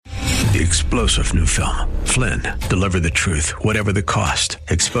The explosive new film, Flynn, deliver the truth, whatever the cost,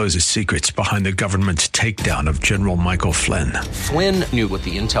 exposes secrets behind the government's takedown of General Michael Flynn. Flynn knew what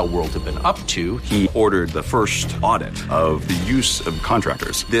the intel world had been up to. He ordered the first audit of the use of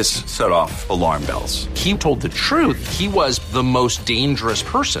contractors. This set off alarm bells. He told the truth. He was the most dangerous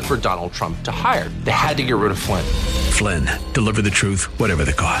person for Donald Trump to hire. They had to get rid of Flynn. Flynn, deliver the truth, whatever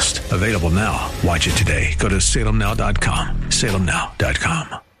the cost. Available now. Watch it today. Go to salemnow.com.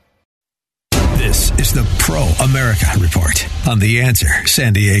 salemnow.com. This is the Pro America Report on The Answer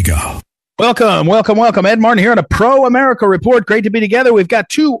San Diego. Welcome. Ed Martin here on a Pro America Report. Great to be together. We've got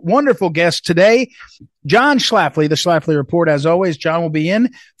two wonderful guests today. John Schlafly, the Schlafly Report, as always. John will be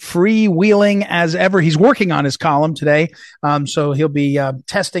in freewheeling as ever. He's working on his column today, so he'll be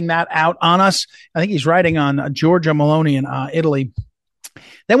testing that out on us. I think he's writing on Giorgia Meloni in Italy.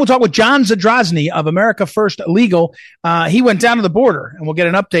 Then we'll talk with John Zadrozny of America First Legal. He went down to the border, and we'll get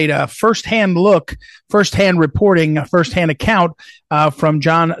an update, a firsthand look, firsthand reporting, a firsthand account from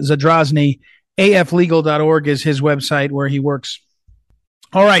John Zadrozny. aflegal.org is his website where he works.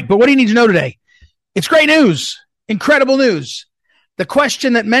 All right, but what do you need to know today? It's great news, incredible news. The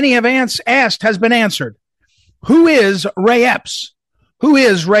question that many have asked has been answered. Who is Ray Epps? Who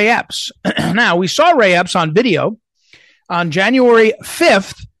is Ray Epps? Now, we saw Ray Epps on video. On January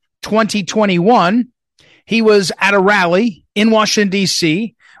 5th, 2021, he was at a rally in Washington,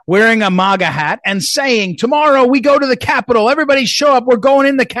 D.C., wearing a MAGA hat and saying, tomorrow we go to the Capitol. Everybody show up. We're going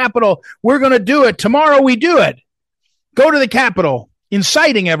in the Capitol. We're going to do it. Tomorrow we do it. Go to the Capitol,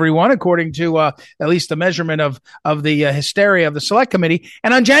 inciting everyone, according to at least the measurement of the hysteria of the Select Committee.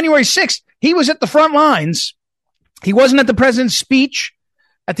 And on January 6th, he was at the front lines. He wasn't at the president's speech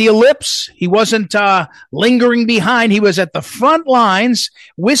at the ellipse. He wasn't lingering behind. He was at the front lines,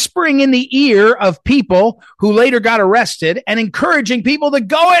 whispering in the ear of people who later got arrested and encouraging people to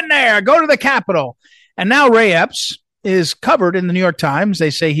go in there, go to the Capitol. And now Ray Epps is covered in the New York Times. They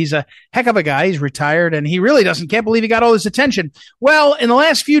say he's a heck of a guy. He's retired, and he really can't believe he got all this attention. Well, in the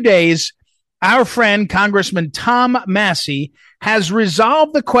last few days, our friend Congressman Tom Massey has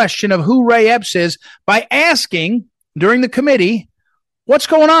resolved the question of who Ray Epps is by asking during the committee, what's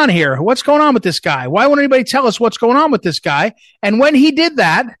going on here? What's going on with this guy? Why won't anybody tell us what's going on with this guy? And when he did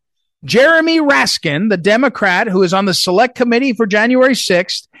that, Jeremy Raskin, the Democrat who is on the Select Committee for January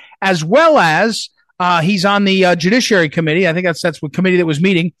 6th, as well as he's on the Judiciary Committee. I think that's what committee that was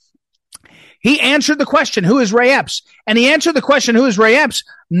meeting. He answered the question, who is Ray Epps? And he answered the question, who is Ray Epps,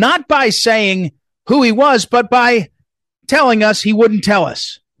 not by saying who he was, but by telling us he wouldn't tell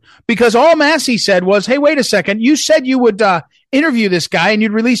us. Because all Massey said was, hey, wait a second. You said you would interview this guy and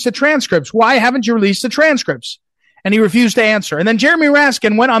you'd release the transcripts. Why haven't you released the transcripts? And he refused to answer. And then Jeremy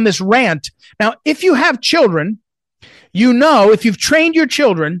Raskin went on this rant. Now, if you have children, you know, if you've trained your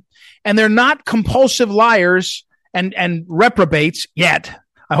children and they're not compulsive liars and reprobates yet,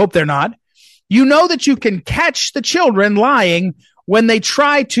 I hope they're not, you know that you can catch the children lying when they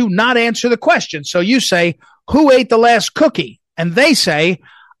try to not answer the question. So you say, who ate the last cookie? And they say,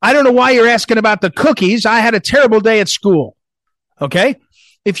 I don't know why you're asking about the cookies. I had a terrible day at school. Okay.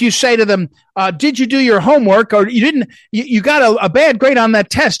 If you say to them, did you do your homework, or you didn't, you got a bad grade on that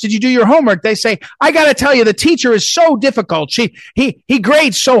test. Did you do your homework? They say, I got to tell you, the teacher is so difficult. He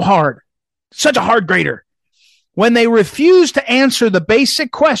grades so hard, such a hard grader. When they refuse to answer the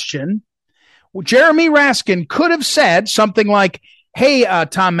basic question, Jeremy Raskin could have said something like, hey,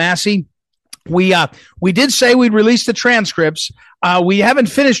 Tom Massey, we did say we'd release the transcripts. We haven't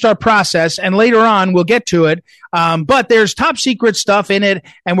finished our process, and later on we'll get to it. But there's top secret stuff in it,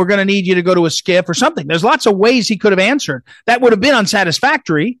 and we're going to need you to go to a SCIF or something. There's lots of ways he could have answered. That would have been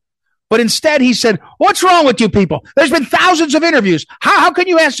unsatisfactory. But instead he said, what's wrong with you people? There's been thousands of interviews. How can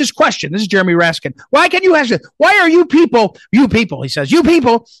you ask this question? This is Jeremy Raskin. Why can you ask it? Why are you people, he says, you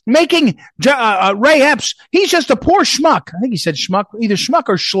people making Ray Epps, he's just a poor schmuck. I think he said schmuck, either schmuck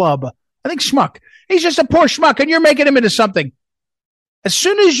or schlub. I think schmuck. He's just a poor schmuck, and you're making him into something. As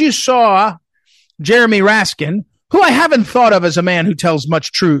soon as you saw Jeremy Raskin, who I haven't thought of as a man who tells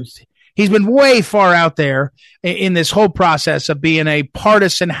much truth, he's been way far out there in this whole process of being a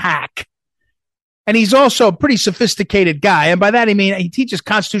partisan hack. And he's also a pretty sophisticated guy. And by that, I mean, he teaches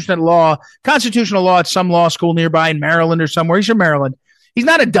constitutional law at some law school nearby in Maryland or somewhere. He's from Maryland. He's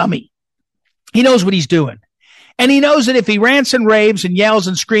not a dummy. He knows what he's doing. And he knows that if he rants and raves and yells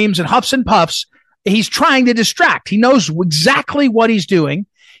and screams and huffs and puffs, he's trying to distract. He knows exactly what he's doing.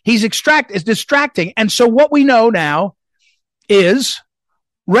 He's distracting. And so what we know now is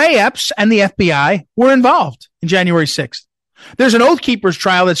Ray Epps and the FBI were involved in January 6th. There's an Oath Keepers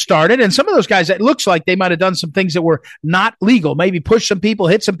trial that started, and some of those guys, it looks like they might have done some things that were not legal, maybe pushed some people,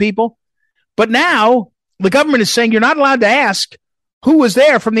 hit some people. But now the government is saying you're not allowed to ask who was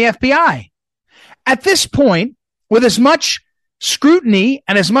there from the FBI. At this point, with as much scrutiny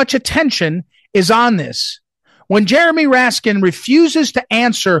and as much attention is on this, when Jeremy Raskin refuses to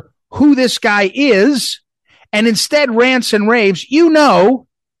answer who this guy is and instead rants and raves, you know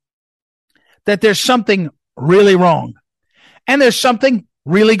that there's something really wrong and there's something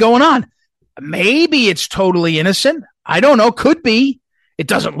really going on. Maybe it's totally innocent. I don't know. Could be. It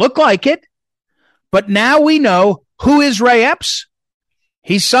doesn't look like it. But now we know who is Ray Epps.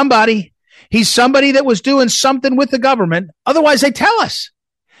 He's somebody. He's somebody that was doing something with the government. Otherwise, they tell us.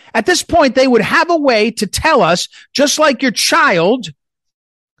 At this point, they would have a way to tell us, just like your child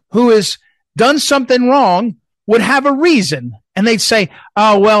who has done something wrong would have a reason. And they'd say,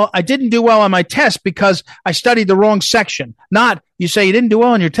 oh, well, I didn't do well on my test because I studied the wrong section. Not, you say you didn't do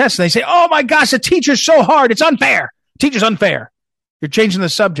well on your test. And they say, oh, my gosh, the teacher's so hard. It's unfair. Teacher's unfair. You're changing the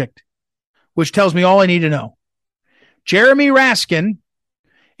subject, which tells me all I need to know. Jeremy Raskin,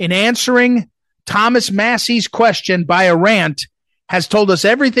 in answering Thomas Massey's question by a rant, has told us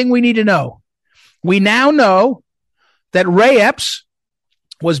everything we need to know. We now know that Ray Epps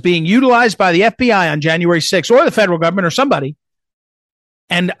was being utilized by the FBI on January 6th, or the federal government or somebody,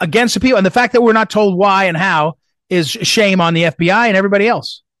 and against the people. And the fact that we're not told why and how is shame on the FBI and everybody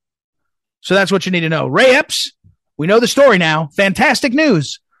else. So that's what you need to know. Ray Epps, we know the story now. Fantastic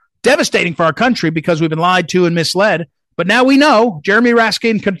news. Devastating for our country because we've been lied to and misled. But now we know, Jeremy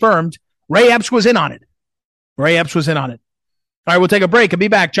Raskin confirmed, Ray Epps was in on it. Ray Epps was in on it. All right, we'll take a break and be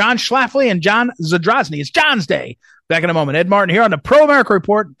back. John Schlafly and John Zadrozny. It's John's Day. Back in a moment. Ed Martin here on the Pro America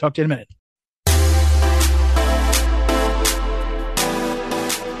Report. Talk to you in a minute.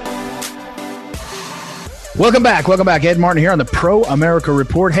 Welcome back. Welcome back. Ed Martin here on the Pro America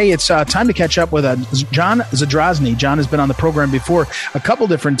Report. Hey, it's time to catch up with John Zadrozny. John has been on the program before a couple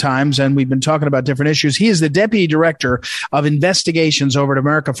different times, and we've been talking about different issues. He is the Deputy Director of Investigations over at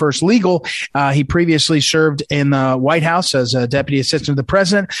America First Legal. He previously served in the White House as a Deputy Assistant to the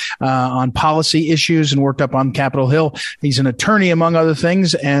President on policy issues and worked up on Capitol Hill. He's an attorney, among other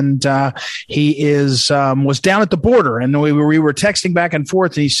things, and he was down at the border, and we were texting back and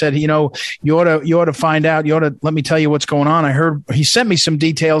forth, and he said, you ought to find out. You ought to let me tell you what's going on. I heard he sent me some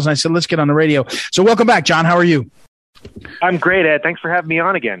details, and I said, let's get on the radio. So welcome back, John. How are you? I'm great, Ed. Thanks for having me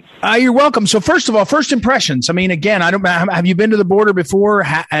on again. You're welcome. So first of all, first impressions. I mean, again, have you been to the border before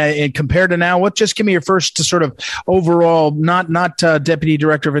compared to now? Just give me your first sort of overall, not Deputy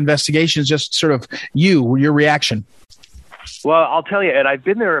Director of Investigations, just sort of your reaction. Well, I'll tell you, Ed, I've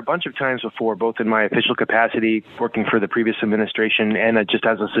been there a bunch of times before, both in my official capacity, working for the previous administration, and just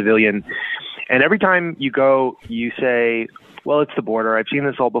as a civilian. And every time you go, you say, well, it's the border. I've seen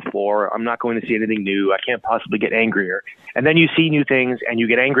this all before. I'm not going to see anything new. I can't possibly get angrier. And then you see new things and you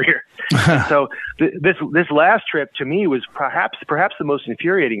get angrier. So this last trip to me was perhaps the most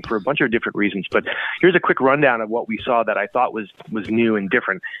infuriating for a bunch of different reasons. But here's a quick rundown of what we saw that I thought was new and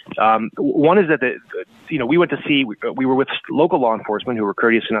different. One is that we went to see, we were with local law enforcement who were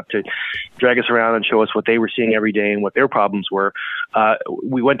courteous enough to drag us around and show us what they were seeing every day and what their problems were.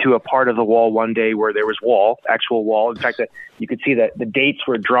 We went to a part of the wall one day where there was actual wall. In fact, you could see that the dates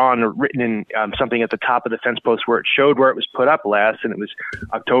were drawn or written in something at the top of the fence post where it showed where it was put up last, and it was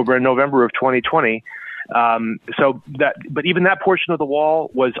October and November of 2020. But even that portion of the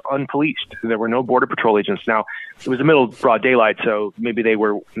wall was unpoliced. There were no Border Patrol agents. Now, it was the middle of broad daylight, so maybe they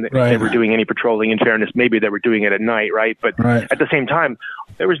were doing any patrolling. In fairness, maybe they were doing it at night, right? But at the same time,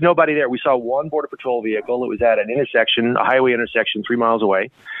 there was nobody there. We saw one Border Patrol vehicle. It was at an intersection, a highway intersection 3 miles away.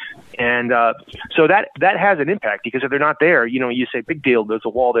 And so that has an impact, because if they're not there, you say, big deal, there's a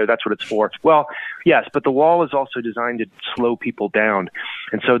wall there, that's what it's for. Well, yes, but the wall is also designed to slow people down.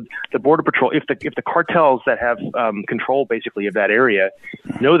 And so the Border Patrol, if the cartels that have control basically of that area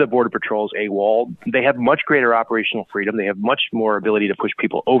know that Border Patrol is AWOL, they have much greater operational freedom. They have much more ability to push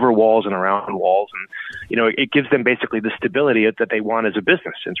people over walls and around walls. And, it gives them basically the stability that they want as a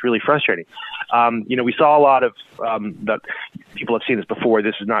business. It's really frustrating. We saw a lot of that. People have seen this before.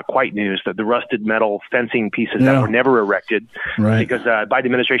 This is not quite news, that the rusted metal fencing pieces that were never erected because Biden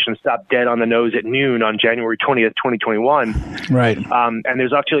administration stopped dead on the nose at noon on January 20th, 2021. Right. And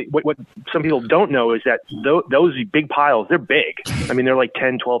there's actually what some people don't know is that those big piles, they're big. I mean, they're like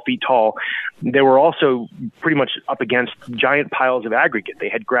 10, 12 feet tall. they were also pretty much up against giant piles of aggregate. They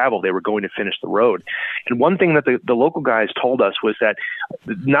had gravel. They were going to finish the road. And one thing that the local guys told us was that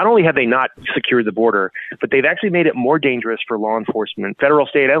not only have they not secured the border, but they've actually made it more dangerous for law enforcement, federal,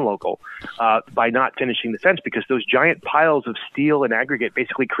 state, and local, by not finishing the fence, because those giant piles of steel and aggregate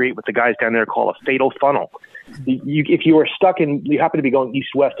basically create what the guys down there call a fatal funnel. If you are stuck you happen to be going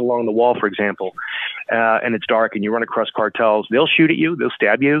east-west along the wall, for example, and it's dark and you run across cartels, they'll shoot at you, they'll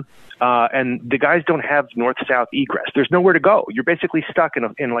stab you, and the guys don't have north-south egress. There's nowhere to go. You're basically stuck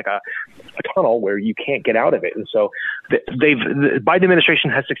in like a tunnel where you can't get out of it. And so the Biden administration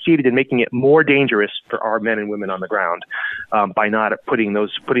has succeeded in making it more dangerous for our men and women on the ground by not putting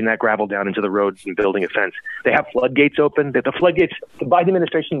that gravel down into the road and building a fence. They have floodgates open. The Biden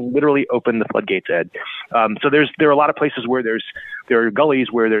administration literally opened the floodgates, Ed. So there are a lot of places where there are gullies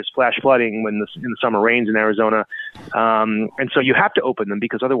where there's flash flooding in the summer rains in Arizona, and so you have to open them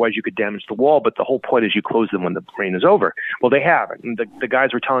because otherwise you could damage the wall. But the whole point is you close them when the rain is over. Well, they haven't. And the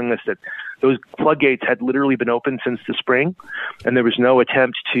guys were telling us that those floodgates had literally been open since the spring, and there was no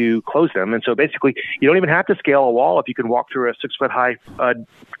attempt to close them. And so basically, you don't even have to scale a wall if you can walk through a 6-foot-high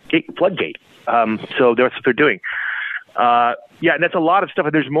floodgate. So that's what they're doing. Yeah, and that's a lot of stuff.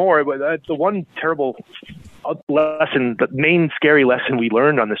 And there's more. The one terrible lesson, the main scary lesson we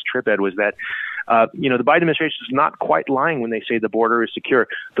learned on this trip, Ed, was that the Biden administration is not quite lying when they say the border is secure.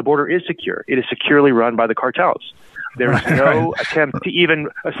 The border is secure. It is securely run by the cartels. There is no attempt to even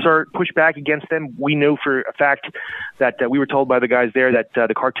push back against them. We know for a fact that we were told by the guys there that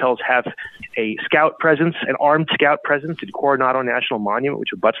the cartels have a scout presence, an armed scout presence at Coronado National Monument,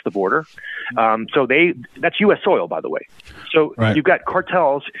 which abuts the border. So that's U.S. soil, by the way. So You've got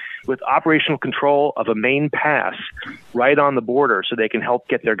cartels with operational control of a main pass right on the border so they can help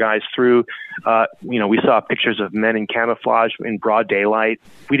get their guys through. We saw pictures of men in camouflage in broad daylight.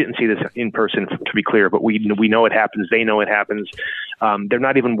 We didn't see this in person, to be clear, but we know it happens. They know it happens. They're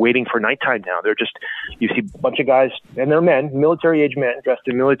not even waiting for nighttime now. You see a bunch of guys, and they're men, military-age men, dressed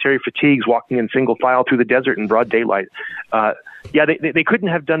in military fatigues, walking in single file through the desert in broad daylight. They couldn't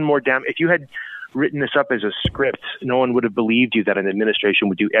have done more damage. If you had written this up as a script, no one would have believed you that an administration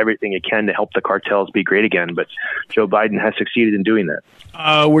would do everything it can to help the cartels be great again. But Joe Biden has succeeded in doing that.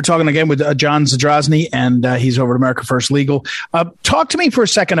 We're talking again with John Zadrozny, and he's over at America First Legal. Talk to me for a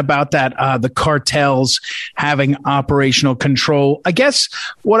second about that, the cartels having operational control. I guess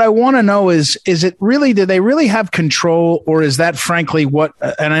what I want to know is it really, do they really have control, or is that frankly what,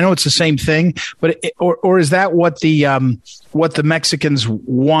 and I know it's the same thing, but or is that what the Mexicans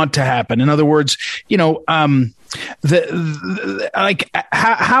want to happen? In other words, how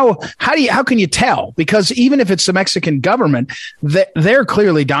can you tell? Because even if it's the Mexican government, they're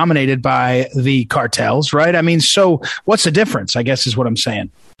clearly dominated by the cartels, right? I mean, so what's the difference, I guess, is what I'm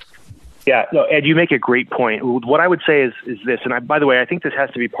saying. Yeah, no, Ed, you make a great point. What I would say is this, and by the way, I think this has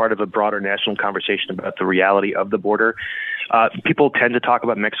to be part of a broader national conversation about the reality of the border. People tend to talk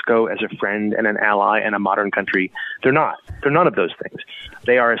about Mexico as a friend and an ally and a modern country. They're not. They're none of those things.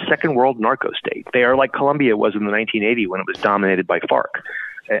 They are a second world narco state. They are like Colombia was in the 1980 when it was dominated by FARC.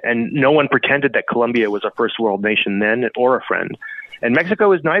 And no one pretended that Colombia was a first world nation then or a friend. And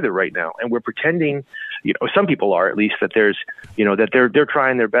Mexico is neither right now. And we're pretending, some people are at least, that that they're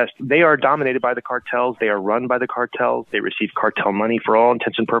trying their best. They are dominated by the cartels. They are run by the cartels. They receive cartel money. For all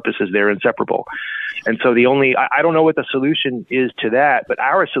intents and purposes, they're inseparable. And so I don't know what the solution is to that, but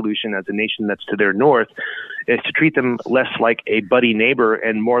our solution as a nation that's to their north is to treat them less like a buddy neighbor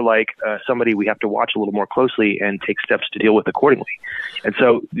and more like somebody we have to watch a little more closely and take steps to deal with accordingly. And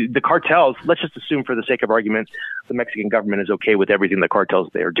so the cartels, let's just assume for the sake of argument, the Mexican government is okay with everything the cartels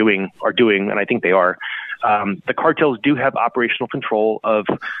they are doing, and I think they are. The cartels do have operational control of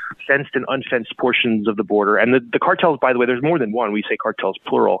fenced and unfenced portions of the border. And the cartels, by the way, there's more than one. We say cartels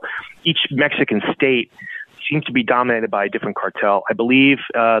plural. Each Mexican state seems to be dominated by a different cartel. I believe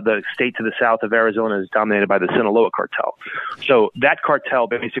the state to the south of Arizona is dominated by the Sinaloa cartel. So that cartel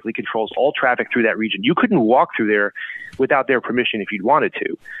basically controls all traffic through that region. You couldn't walk through there without their permission if you'd wanted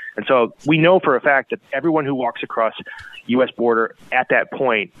to. And so we know for a fact that everyone who walks across U.S. border at that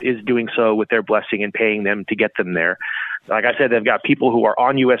point is doing so with their blessing and paying them to get them there. Like I said, they've got people who are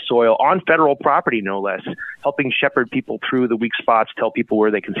on U.S. soil, on federal property, no less, helping shepherd people through the weak spots, tell people where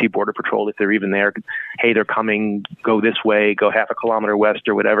they can see Border Patrol if they're even there. Hey, they're coming, go this way, go half a kilometer west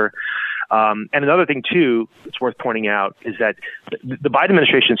or whatever. And another thing, too, that's worth pointing out is that the Biden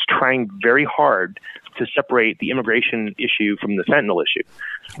administration is trying very hard to separate the immigration issue from the fentanyl issue.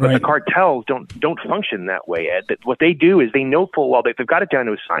 But Right. the cartels don't function that way, Ed. That what they do is they know full well they've got it down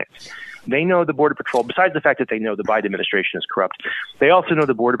to a science. They know the Border Patrol, besides the fact that they know the Biden administration is corrupt, they also know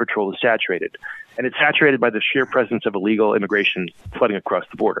the Border Patrol is saturated. And it's saturated by the sheer presence of illegal immigration flooding across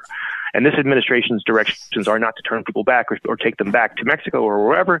the border. And this administration's directions are not to turn people back or take them back to Mexico or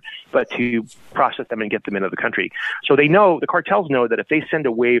wherever, but to process them and get them into the country. So they know, the cartels know that if they send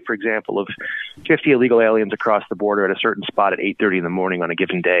a wave, for example, of 50 illegal aliens across the border at a certain spot at 8:30 in the morning on a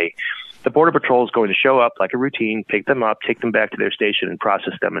given day, the Border Patrol is going to show up like a routine, pick them up, take them back to their station and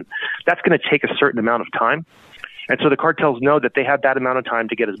process them. And that's going to take a certain amount of time. And so the cartels know that they have that amount of time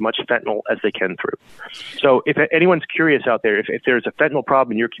to get as much fentanyl as they can through. So if anyone's curious out there, if there's a fentanyl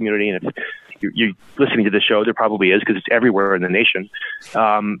problem in your community, and if you're listening to the show, there probably is because it's everywhere in the nation,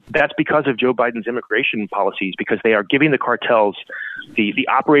 that's because of Joe Biden's immigration policies, because they are giving the cartels the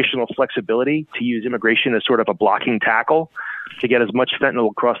operational flexibility to use immigration as sort of a blocking tackle to get as much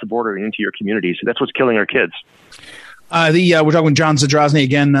fentanyl across the border and into your community. So that's what's killing our kids. We're talking with John Zadrozny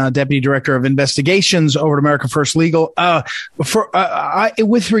again, Deputy Director of Investigations over at America First Legal.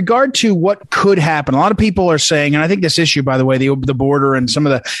 With regard to what could happen, a lot of people are saying, and I think this issue, by the way, the border and some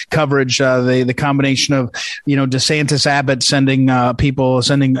of the coverage, the combination of, DeSantis, Abbott sending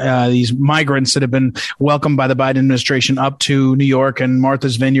these migrants that have been welcomed by the Biden administration up to New York and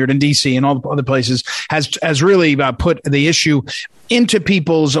Martha's Vineyard and DC and all the other places has really put the issue into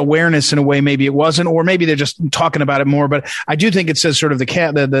people's awareness in a way maybe it wasn't, or maybe they're just talking about it more. But I do think it says sort of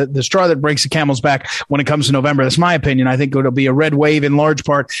the straw that breaks the camel's back when it comes to November. That's my opinion. I think it'll be a red wave in large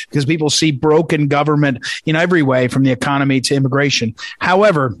part because people see broken government in every way, from the economy to immigration.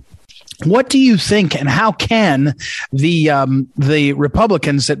 However, what do you think, and how can the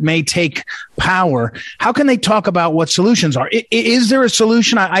Republicans that may take power, how can they talk about what solutions are? Is there a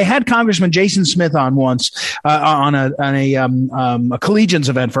solution? I had Congressman Jason Smith on once on a collegians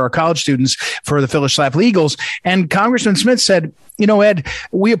event for our college students for the Phyllis Schlafly Eagles, and Congressman Smith said, Ed,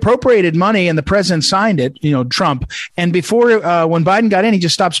 we appropriated money and the president signed it, Trump. And before, when Biden got in, he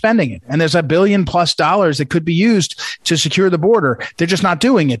just stopped spending it. And there's $1 billion+ that could be used to secure the border. They're just not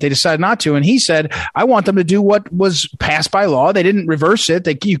doing it. They decided not to. And he said, I want them to do what was passed by law. They didn't reverse it.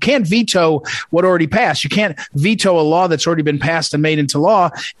 You can't veto what already passed. You can't veto a law that's already been passed and made into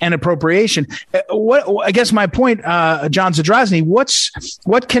law and appropriation. I guess my point, John Zadrozny,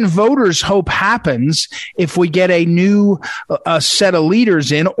 what can voters hope happens if we get a new set of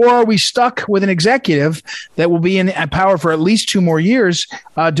leaders in, or are we stuck with an executive that will be in power for at least 2 more years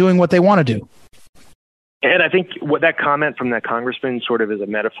doing what they want to do? And I think what that comment from that congressman sort of is a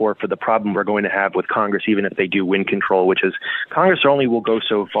metaphor for the problem we're going to have with Congress, even if they do win control, which is Congress only will go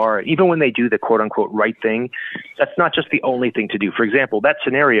so far. Even when they do the quote unquote right thing, that's not just the only thing to do. For example, that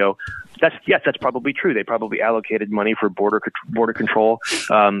scenario, that's probably true. They probably allocated money for border control,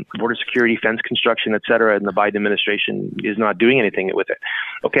 border security, fence construction, et cetera, and the Biden administration is not doing anything with it.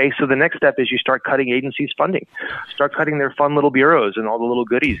 Okay, so the next step is you start cutting agencies' funding, start cutting their fun little bureaus and all the little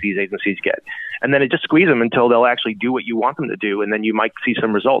goodies these agencies get, and then it just squeeze them until they'll actually do what you want them to do, and then you might see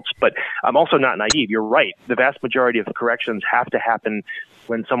some results. But I'm also not naive. You're right. The vast majority of the corrections have to happen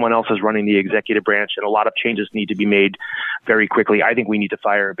when someone else is running the executive branch, and a lot of changes need to be made very quickly. I think we need to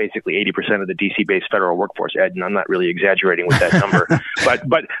fire basically 80% of the DC-based federal workforce, Ed, and I'm not really exaggerating with that number.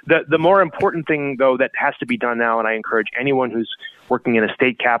 But the more important thing, though, that has to be done now, and I encourage anyone who's working in a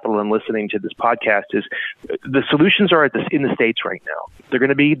state capitol and listening to this podcast, is the solutions are in the states right now. They're going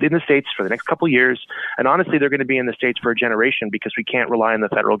to be in the states for the next couple of years, and honestly, they're going to be in the states for a generation because we can't rely on the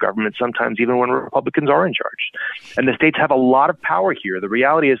federal government sometimes, even when Republicans are in charge. And the states have a lot of power here. The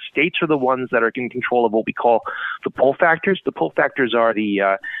reality is states are the ones that are in control of what we call the pull factors. The pull factors are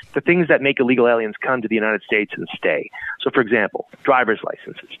the things that make illegal aliens come to the United States and stay. So, for example, driver's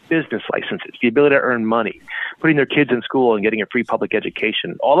licenses, business licenses, the ability to earn money, putting their kids in school and getting a free public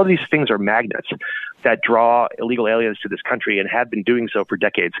education. All of these things are magnets that draw illegal aliens to this country and have been doing so for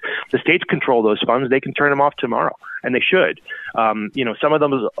decades. The states control those funds. They can turn them off tomorrow, and they should. Some of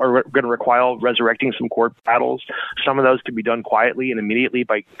them are going to require resurrecting some court battles. Some of those can be done quietly and immediately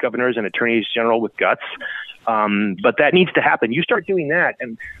by governors and attorneys general with guts. But that needs to happen. You start doing that,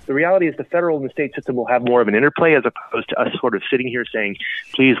 and the reality is the federal and the state system will have more of an interplay as opposed to us sort of sitting here saying,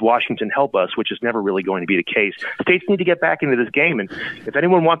 please, Washington, help us, which is never really going to be the case. States need to get back into this game, and if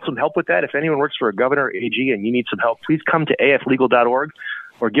anyone wants some help with that, if anyone works for a governor, AG, and you need some help, please come to aflegal.org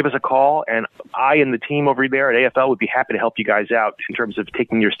or give us a call, and I and the team over there at AFL would be happy to help you guys out in terms of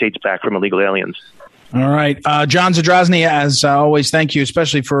taking your states back from illegal aliens. All right. John Zadrozny, as always, thank you,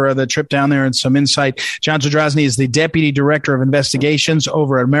 especially for the trip down there and some insight. John Zadrozny is the Deputy Director of Investigations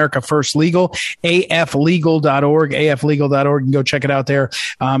over at America First Legal, aflegal.org, aflegal.org. You can go check it out there.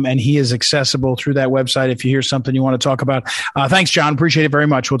 And he is accessible through that website if you hear something you want to talk about. Thanks, John. Appreciate it very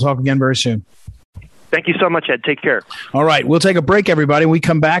much. We'll talk again very soon. Thank you so much, Ed. Take care. All right. We'll take a break, everybody. When we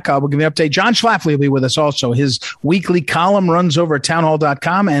come back, we'll give you an update. John Schlafly will be with us also. His weekly column runs over at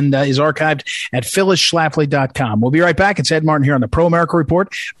townhall.com and is archived at phyllisschlafly.com. We'll be right back. It's Ed Martin here on the Pro America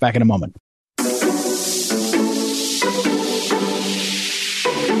Report. Back in a moment.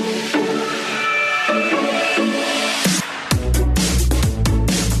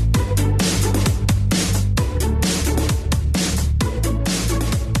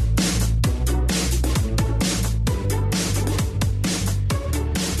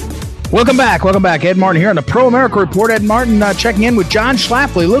 Welcome back. Welcome back. Ed Martin here on the Pro America Report. Ed Martin checking in with John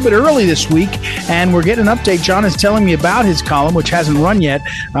Schlafly a little bit early this week, and we're getting an update. John is telling me about his column, which hasn't run yet,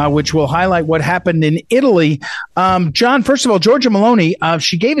 which will highlight what happened in Italy. John, first of all, Giorgia Meloni,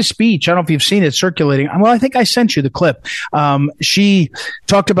 she gave a speech. I don't know if you've seen it circulating. Well, I think I sent you the clip. She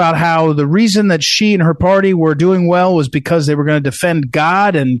talked about how the reason that she and her party were doing well was because they were going to defend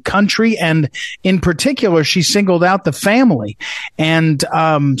God and country, and in particular, she singled out the family. And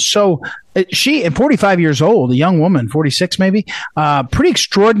so she, at 45 years old, a young woman, 46 maybe, pretty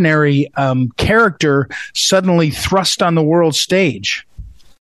extraordinary character suddenly thrust on the world stage.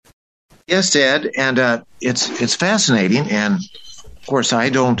 Yes, Ed, and it's fascinating. And of course, I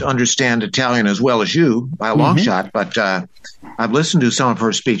don't understand Italian as well as you by a long shot, but I've listened to some of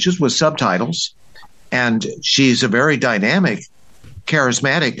her speeches with subtitles, and she's a very dynamic,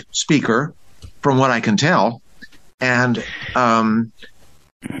 charismatic speaker, from what I can tell. And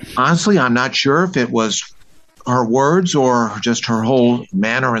honestly, I'm not sure if it was her words or just her whole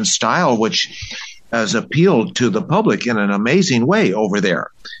manner and style, which has appealed to the public in an amazing way over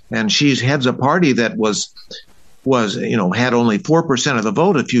there. And she heads a party that was had only 4% of the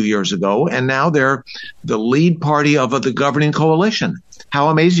vote a few years ago, and now they're the lead party of the governing coalition. How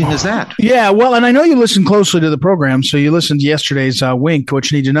amazing is that? Yeah, well, and I know you listened closely to the program, so you listened to yesterday's Wink,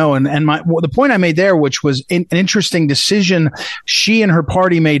 what you need to know. And the point I made there, which was an interesting decision she and her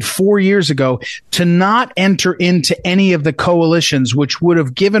party made 4 years ago to not enter into any of the coalitions, which would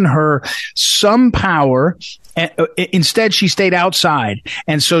have given her some power. Instead, she stayed outside.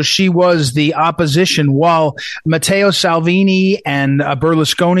 And so she was the opposition, while Matteo Salvini and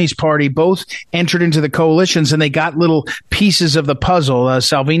Berlusconi's party both entered into the coalitions, and they got little pieces of the puzzle.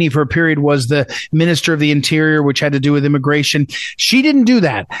 Salvini, for a period, was the Minister of the Interior, which had to do with immigration. She didn't do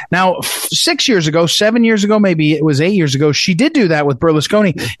that. Now, 6 years ago, 7 years ago, maybe it was 8 years ago, she did do that with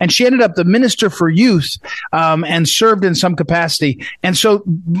Berlusconi, and she ended up the Minister for Youth and served in some capacity. And so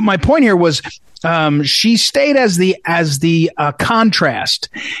my point here was, she stayed as the contrast.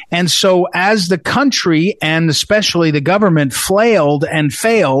 And so as the country and especially the government flailed and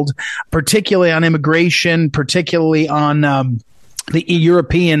failed, particularly on immigration, particularly on the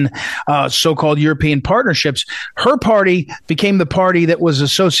European, so-called European partnerships, her party became the party that was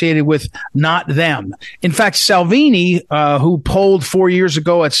associated with not them. In fact, Salvini, who polled 4 years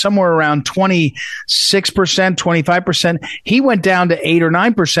ago at somewhere around 26%, 25%, he went down to 8 or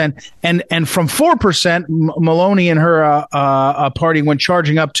 9%. And from 4%, Meloni and her party went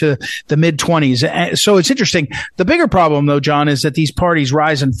charging up to the mid-20s. So it's interesting. The bigger problem, though, John, is that these parties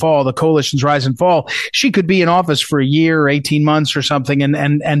rise and fall. The coalitions rise and fall. She could be in office for a year or 18 months or something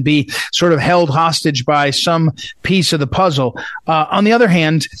and be sort of held hostage by some piece of the puzzle. On the other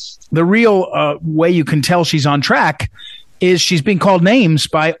hand, the real way you can tell she's on track is she's being called names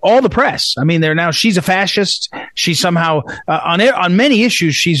by all the press. I mean, she's a fascist. She's somehow on many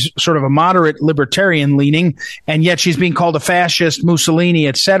issues, she's sort of a moderate libertarian leaning, and yet she's being called a fascist, Mussolini,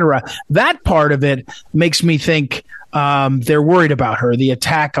 etc. That part of it makes me think they're worried about her, the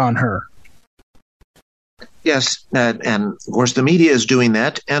attack on her. Yes, and of course the media is doing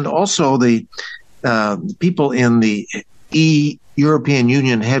that, and also the people in the European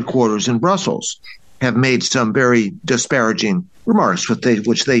Union headquarters in Brussels have made some very disparaging remarks,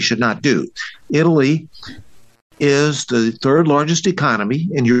 which they should not do. Italy is the third largest economy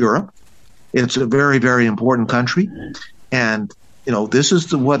in Europe. It's a very, very important country, and this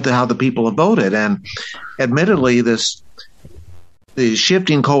is how the people have voted. And admittedly, the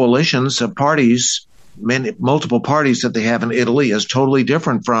shifting coalitions of parties, multiple parties that they have in Italy, is totally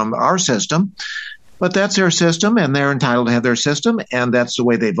different from our system. But that's their system, and they're entitled to have their system, and that's the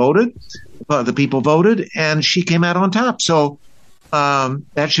way they voted. The people voted, and she came out on top. So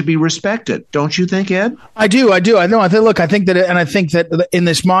that should be respected. Don't you think, Ed? I do. I know. I think that in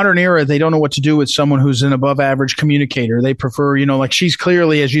this modern era, they don't know what to do with someone who's an above average communicator. They prefer, like she's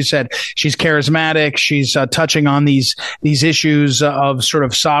clearly, as you said, she's charismatic. She's touching on these issues of sort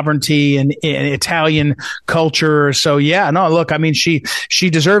of sovereignty and Italian culture. So yeah, no, look, I mean, she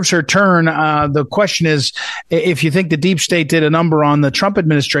deserves her turn. The question is, if you think the deep state did a number on the Trump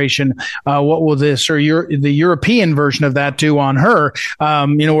administration, what will the European version of that do on her?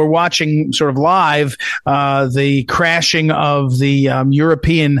 We're watching sort of live the crashing of the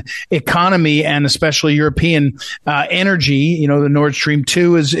European economy and especially European energy. The Nord Stream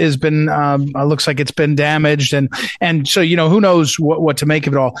 2 has been looks like it's been damaged, and so who knows what to make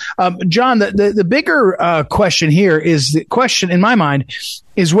of it all. John, the bigger question here is the question in my mind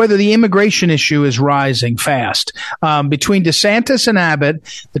is whether the immigration issue is rising fast. Between DeSantis and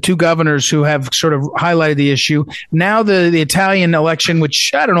Abbott, the two governors who have sort of highlighted the issue, now the Italian election,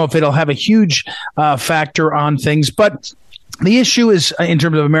 which I don't know if it'll have a huge factor on things, but the issue is, in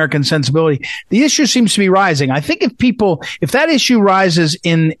terms of American sensibility, the issue seems to be rising. I think if that issue rises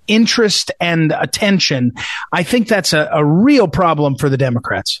in interest and attention, I think that's a real problem for the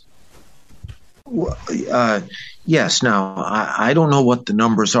Democrats. Yes. Now, I don't know what the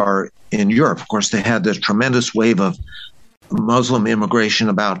numbers are in Europe. Of course, they had this tremendous wave of Muslim immigration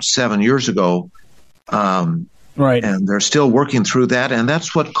about 7 years ago. Right. And they're still working through that. And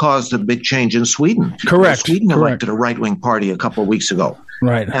that's what caused a big change in Sweden. Correct. Sweden elected a right-wing party a couple of weeks ago.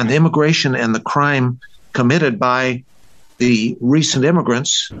 Right. And the immigration and the crime committed by the recent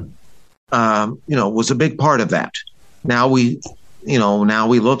immigrants, was a big part of that. Now we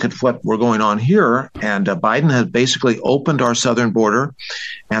look at what we're going on here, and Biden has basically opened our southern border,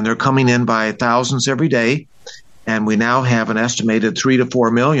 and they're coming in by thousands every day. And we now have an estimated 3 to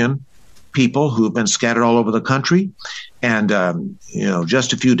 4 million people who've been scattered all over the country. And,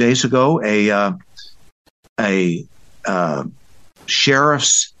 just a few days ago, a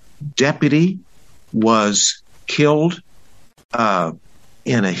sheriff's deputy was killed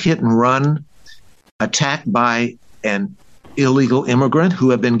in a hit and run attack by an illegal immigrant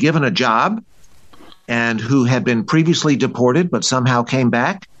who had been given a job and who had been previously deported but somehow came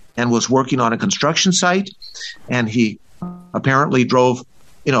back and was working on a construction site. And he apparently drove,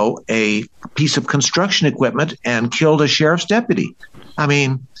 a piece of construction equipment and killed a sheriff's deputy. I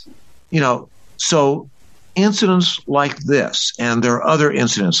mean, so incidents like this, and there are other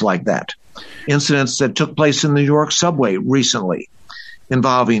incidents like that, incidents that took place in the New York subway recently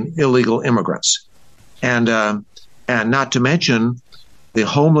involving illegal immigrants. And not to mention the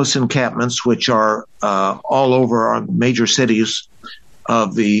homeless encampments, which are all over our major cities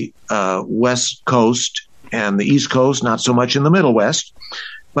of the West Coast and the East Coast, not so much in the Middle West.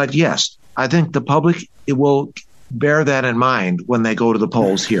 But yes, I think the public will bear that in mind when they go to the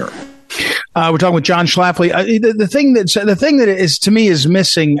polls here. We're talking with John Schlafly. The thing that is to me is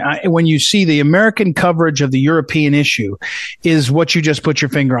missing when you see the American coverage of the European issue is what you just put your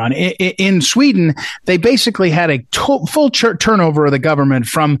finger on. In Sweden, they basically had a full turnover of the government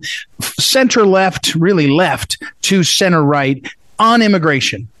from center left, really left, to center right on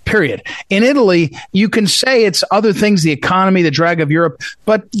immigration. Period. In Italy, you can say it's other things, the economy, the drag of Europe,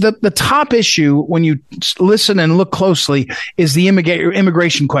 but the top issue, when you listen and look closely, is the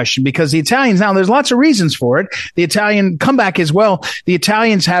immigration question, because the Italians, now there's lots of reasons for it. The Italian comeback as well. The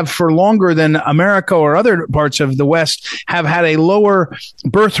Italians have, for longer than America or other parts of the West, have had a lower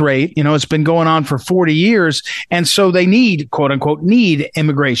birth rate. It's been going on for 40 years. And so they need, quote unquote,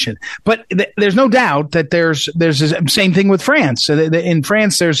 immigration. But there's no doubt that there's the same thing with France. So in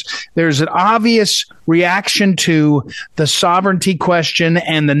France, there's an obvious reaction to the sovereignty question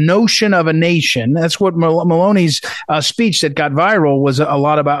and the notion of a nation. That's what Meloni's speech that got viral was a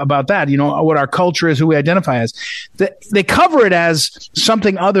lot about that. What our culture is, who we identify as. They cover it as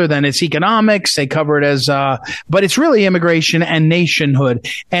something other than its economics. They cover it as, but it's really immigration and nationhood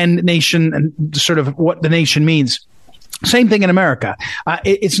and nation and sort of what the nation means. Same thing in America.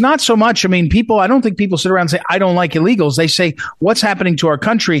 It's not so much, I don't think people sit around and say, I don't like illegals. They say, what's happening to our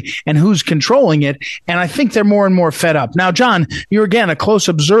country and who's controlling it? And I think they're more and more fed up. Now, John, you're again a close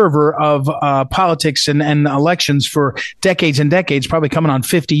observer of politics and elections for decades and decades, probably coming on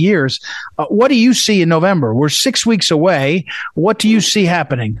 50 years. What do you see in November? We're 6 weeks away. What do you see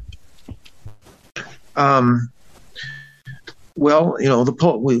happening? The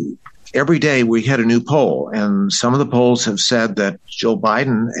poll, every day we had a new poll, and some of the polls have said that Joe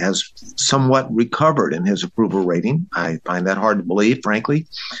Biden has somewhat recovered in his approval rating. I find that hard to believe, frankly.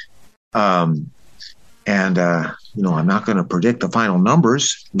 I'm not going to predict the final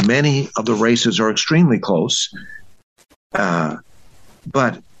numbers. Many of the races are extremely close.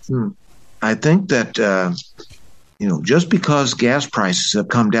 But I think that, just because gas prices have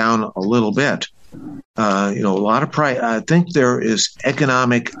come down a little bit, a lot of price, I think there is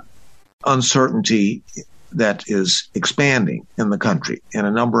economic uncertainty that is expanding in the country in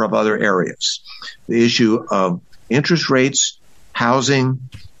a number of other areas. The issue of interest rates, housing,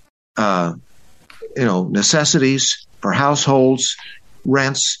 necessities for households,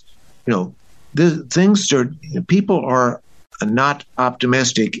 rents, the things are, people are not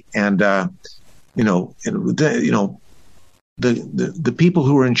optimistic, and the people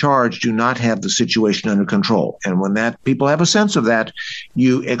who are in charge do not have the situation under control. And when that people have a sense of that,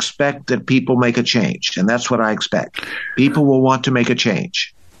 you expect that people make a change, and that's what I expect. People will want to make a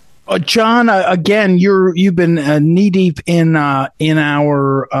change. John, again, you've been knee deep in a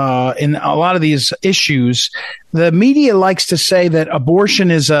lot of these issues. The media likes to say that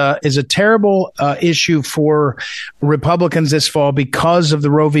abortion is a terrible issue for Republicans this fall because of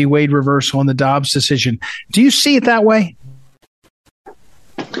the Roe v. Wade reversal and the Dobbs decision. Do you see it that way?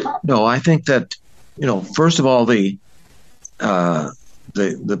 No, I think that first of all, most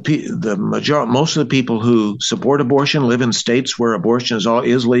of the people who support abortion live in states where abortion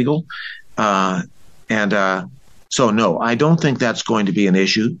is legal, so no, I don't think that's going to be an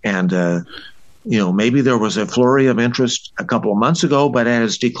issue. And maybe there was a flurry of interest a couple of months ago, but it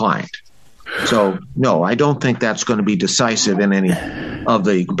has declined. So no, I don't think that's going to be decisive in any of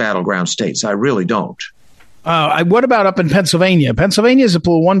the battleground states. I really don't. What about up in Pennsylvania? Pennsylvania is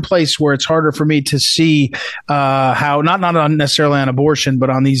one place where it's harder for me to see how not necessarily on abortion,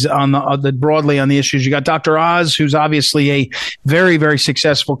 but on these broadly on the issues. You got Dr. Oz, who's obviously a very, very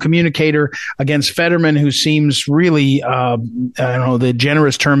successful communicator, against Fetterman, who seems really I don't know, the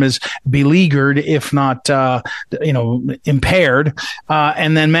generous term is beleaguered, if not impaired.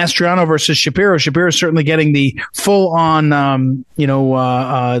 And then Mastriano versus Shapiro. Shapiro is certainly getting the full on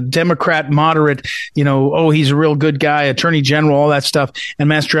Democrat moderate, he's a real good guy, attorney general, all that stuff, and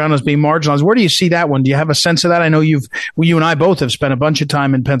Mastriano's being marginalized. Where do you see that one? Do you have a sense of that? I know you and I both have spent a bunch of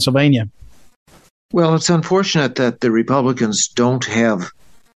time in Pennsylvania. Well, it's unfortunate that the Republicans don't have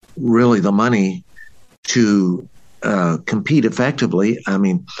really the money to compete effectively. I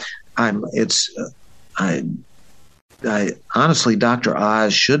mean, honestly, Dr.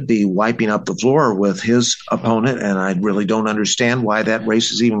 Oz should be wiping up the floor with his opponent, and I really don't understand why that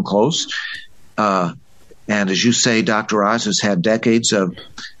race is even close. And as you say, Dr. Oz has had decades of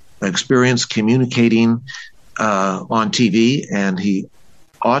experience communicating on TV, and he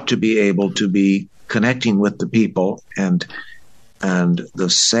ought to be able to be connecting with the people. And the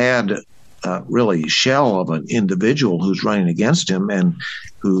sad, really, shell of an individual who's running against him, and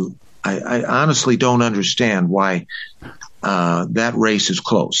who I honestly don't understand why that race is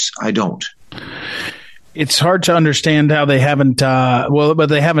close. I don't. It's hard to understand how they haven't, but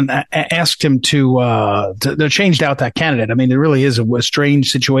they haven't asked him to they changed out that candidate. I mean, it really is a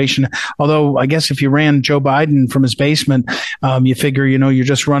strange situation. Although I guess if you ran Joe Biden from his basement, you figure, you're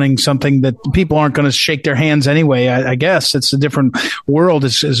just running something that people aren't going to shake their hands anyway. I guess it's a different world.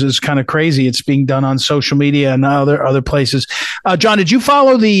 It's kind of crazy. It's being done on social media and other places. John, did you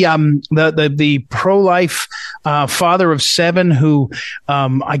follow the pro-life father of 7 who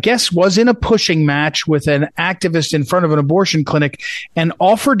I guess was in a pushing match with an activist in front of an abortion clinic and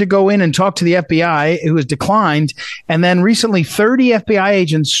offered to go in and talk to the FBI, who has declined, and then recently 30 FBI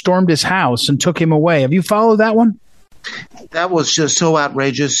agents stormed his house and took him away. Have you followed that one? That was just so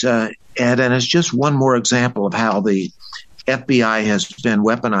outrageous, Ed, and it's just one more example of how the FBI has been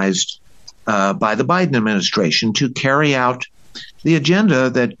weaponized by the Biden administration to carry out the agenda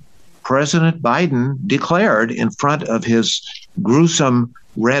that President Biden declared in front of his gruesome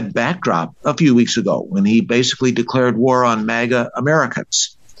red backdrop a few weeks ago, when he basically declared war on MAGA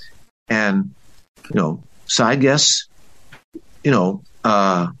Americans. And, side guess,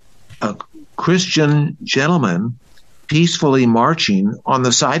 a Christian gentleman peacefully marching on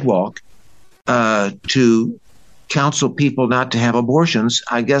the sidewalk to counsel people not to have abortions,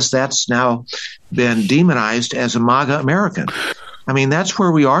 I guess that's now been demonized as a MAGA American. I mean, that's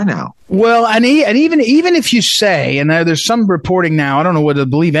where we are now. Well, and even if you say, and there's some reporting now, I don't know whether to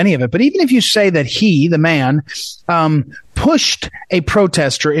believe any of it, but even if you say that he, the man, pushed a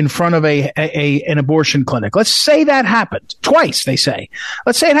protester in front of an abortion clinic. Let's say that happened twice. They say,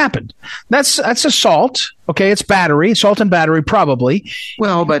 let's say it happened. That's assault. Okay, it's battery, assault and battery, probably.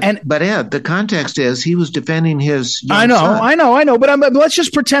 Well, but Ed, the context is he was defending his young son. I know. But let's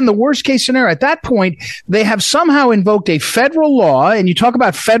just pretend the worst case scenario. At that point, they have somehow invoked a federal law, and you talk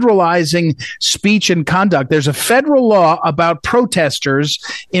about federalizing speech and conduct. There's a federal law about protesters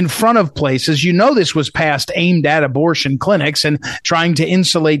in front of places. This was passed aimed at abortion clinics. clinics and trying to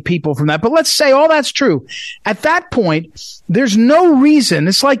insulate people from that. But let's say all that's true. At that point, there's no reason.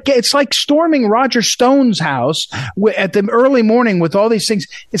 It's like storming Roger Stone's house at the early morning with all these things.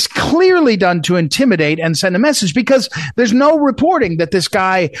 It's clearly done to intimidate and send a message, because there's no reporting that this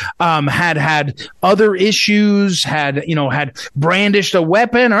guy had other issues, had brandished a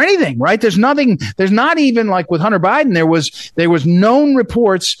weapon or anything, right? There's nothing. There's not even, like with Hunter Biden, there was known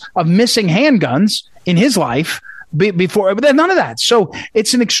reports of missing handguns in his life before, but none of that. So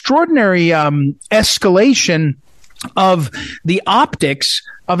it's an extraordinary escalation of the optics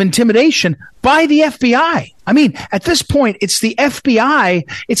of intimidation by the FBI. I mean, at this point, it's the FBI.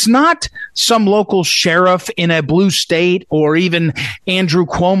 It's not some local sheriff in a blue state, or even Andrew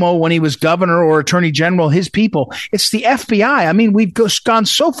Cuomo when he was governor, or attorney general, his people. It's the FBI. I mean, we've gone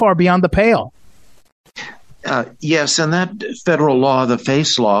so far beyond the pale. Yes, and that federal law, the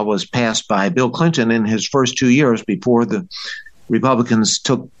FACE law, was passed by Bill Clinton in his first 2 years before the Republicans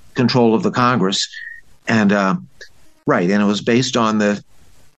took control of the Congress. And right, and it was based on the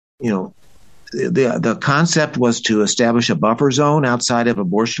concept was to establish a buffer zone outside of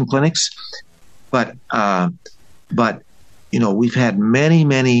abortion clinics. But we've had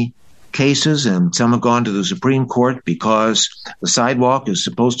many cases, and some have gone to the Supreme Court, because the sidewalk is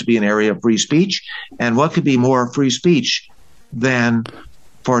supposed to be an area of free speech. And what could be more free speech than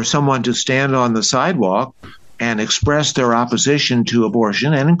for someone to stand on the sidewalk and express their opposition to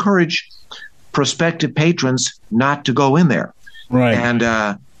abortion and encourage prospective patrons not to go in there? Right. And,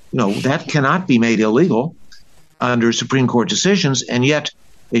 that cannot be made illegal under Supreme Court decisions. And yet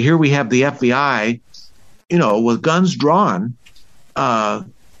here we have the FBI, with guns drawn,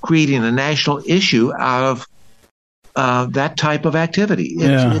 creating a national issue out of that type of activity.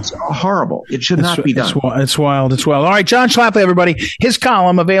 It's horrible. It should not be done. It's wild. It's wild. All right, John Schlafly, everybody. His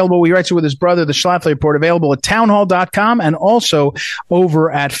column available. He writes it with his brother, the Schlafly Report, available at townhall.com and also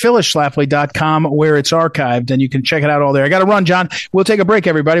over at phyllisschlafly.com, where it's archived, and you can check it out all there. I got to run, John. We'll take a break,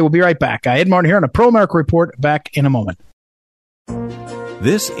 everybody. We'll be right back. Ed Martin here on a Pro America Report. Back in a moment.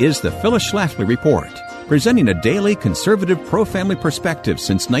 This is the Phyllis Schlafly Report, presenting a daily conservative pro-family perspective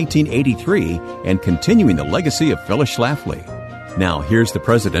since 1983 and continuing the legacy of Phyllis Schlafly. Now, here's the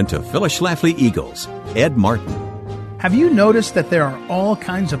president of Phyllis Schlafly Eagles, Ed Martin. Have you noticed that there are all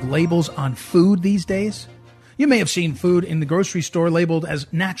kinds of labels on food these days? You may have seen food in the grocery store labeled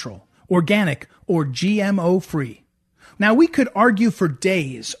as natural, organic, or GMO-free. Now, we could argue for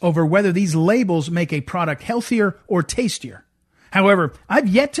days over whether these labels make a product healthier or tastier. However, I've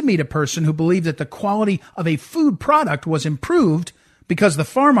yet to meet a person who believed that the quality of a food product was improved because the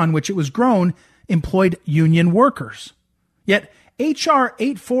farm on which it was grown employed union workers. Yet, H.R.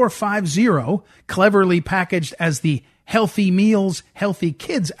 8450, cleverly packaged as the Healthy Meals, Healthy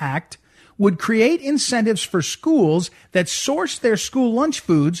Kids Act, would create incentives for schools that source their school lunch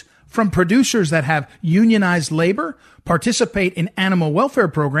foods from producers that have unionized labor, participate in animal welfare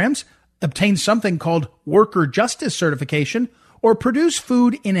programs, obtain something called worker justice certification, or produce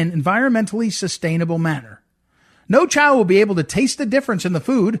food in an environmentally sustainable manner. No child will be able to taste the difference in the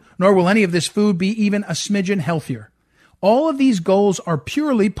food, nor will any of this food be even a smidgen healthier. All of these goals are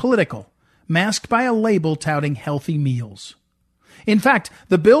purely political, masked by a label touting healthy meals. In fact,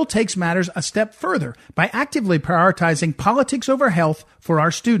 the bill takes matters a step further by actively prioritizing politics over health for our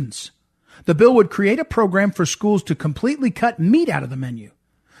students. The bill would create a program for schools to completely cut meat out of the menu.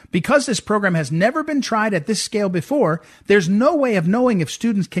 Because this program has never been tried at this scale before, there's no way of knowing if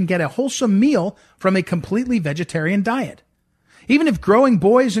students can get a wholesome meal from a completely vegetarian diet. Even if growing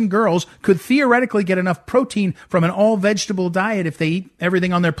boys and girls could theoretically get enough protein from an all-vegetable diet if they eat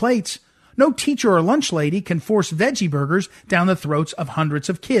everything on their plates, no teacher or lunch lady can force veggie burgers down the throats of hundreds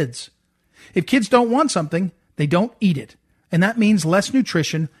of kids. If kids don't want something, they don't eat it, and that means less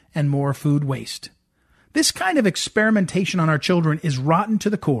nutrition and more food waste. This kind of experimentation on our children is rotten to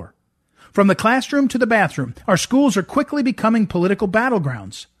the core. From the classroom to the bathroom, our schools are quickly becoming political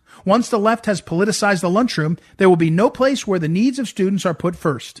battlegrounds. Once the left has politicized the lunchroom, there will be no place where the needs of students are put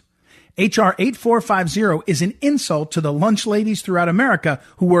first. H.R. 8450 is an insult to the lunch ladies throughout America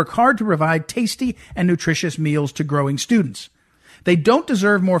who work hard to provide tasty and nutritious meals to growing students. They don't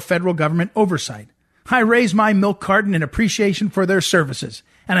deserve more federal government oversight. I raise my milk carton in appreciation for their services,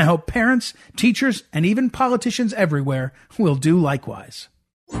 and I hope parents, teachers, and even politicians everywhere will do likewise.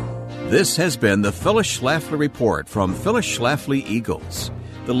 This has been the Phyllis Schlafly Report from Phyllis Schlafly Eagles.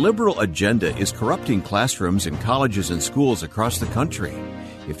 The liberal agenda is corrupting classrooms in colleges and schools across the country.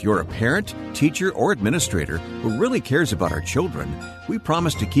 If you're a parent, teacher, or administrator who really cares about our children, we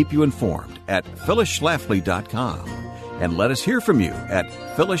promise to keep you informed at phyllisschlafly.com. And let us hear from you at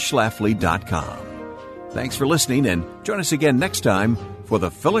phyllisschlafly.com. Thanks for listening, and join us again next time for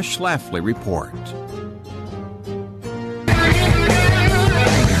the Phyllis Schlafly Report.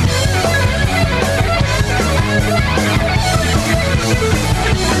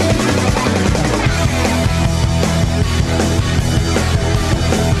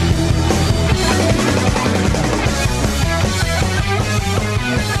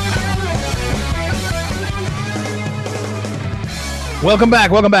 Welcome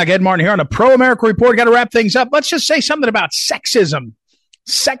back. Ed Martin here on a Pro America Report. Got to wrap things up. Let's just say something about sexism.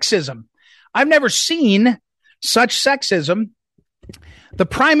 I've never seen such sexism. The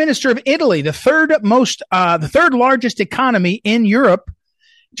Prime Minister of Italy, the third largest economy in Europe,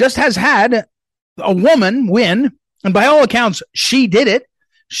 just has had a woman win, and by all accounts, she did it.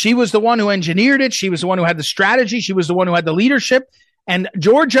 She was the one who engineered it. She was the one who had the strategy. She was the one who had the leadership. And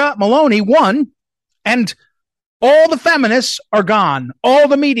Giorgia Meloni won, and all the feminists are gone. All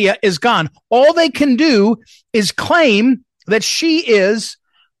the media is gone. All they can do is claim that she is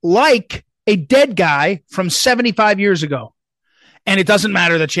like a dead guy from 75 years ago. And it doesn't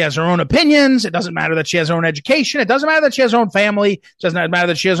matter that she has her own opinions. It doesn't matter that she has her own education. It doesn't matter that she has her own family. It doesn't matter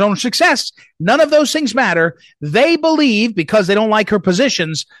that she has her own success. None of those things matter. They believe, because they don't like her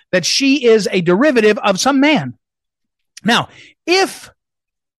positions, that she is a derivative of some man. Now, if,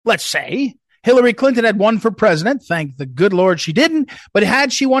 let's say, Hillary Clinton had won for president, thank the good Lord she didn't, but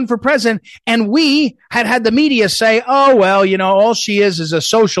had she won for president and we had the media say, oh, well, all she is a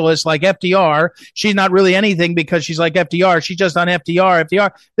socialist like FDR. She's not really anything because she's like FDR. She's just on FDR.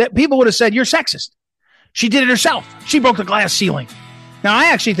 That people would have said, you're sexist. She did it herself. She broke the glass ceiling. Now,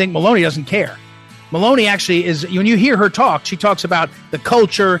 I actually think Meloni doesn't care. Meloni actually is, when you hear her talk, she talks about the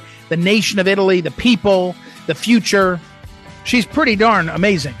culture, the nation of Italy, the people, the future. She's pretty darn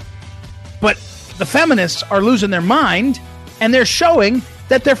amazing. But the feminists are losing their mind, and they're showing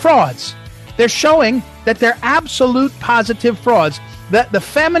that they're frauds. They're showing that they're absolute positive frauds. That the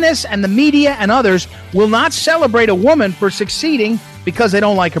feminists and the media and others will not celebrate a woman for succeeding because they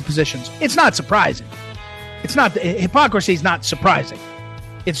don't like her positions. It's not surprising. Hypocrisy is not surprising.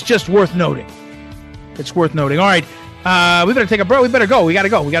 It's just worth noting. All right. We better take a break. We better go. We got to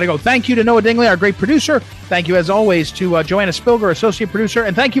go. Thank you to Noah Dingley, our great producer. Thank you, as always, to Joanna Spilger, associate producer.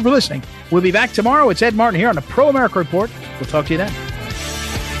 And thank you for listening. We'll be back tomorrow. It's Ed Martin here on the Pro America Report. We'll talk to you then.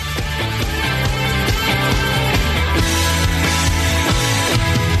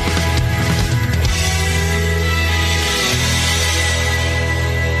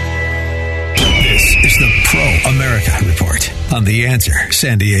 This is the Pro America Report on The Answer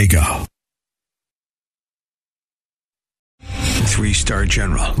San Diego. 3-star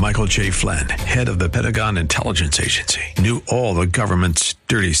General Michael J. Flynn, head of the Pentagon Intelligence Agency, knew all the government's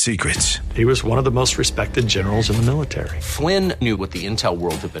dirty secrets. He was one of the most respected generals in the military. Flynn knew what the intel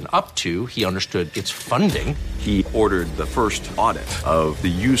world had been up to. He understood its funding. He ordered the first audit of the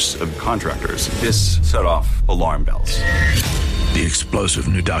use of contractors. This set off alarm bells. The explosive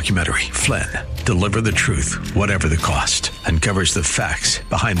new documentary, Flynn, Deliver the Truth, Whatever the Cost, uncovers the facts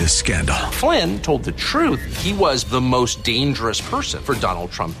behind this scandal. Flynn told the truth. He was the most dangerous person for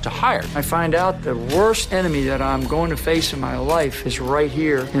Donald Trump to hire. I find out the worst enemy that I'm going to face in my life is right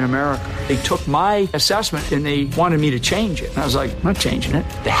here in America. They took my assessment and they wanted me to change it. And I was like, I'm not changing it.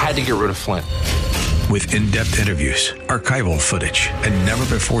 They had to get rid of Flynn. With in-depth interviews, archival footage, and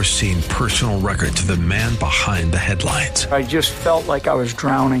never-before-seen personal records of the man behind the headlines. I just felt like I was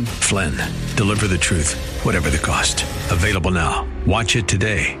drowning. Flynn, Deliver the Truth, Whatever the Cost. Available now. Watch it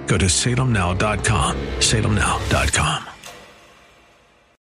today. Go to salemnow.com. salemnow.com.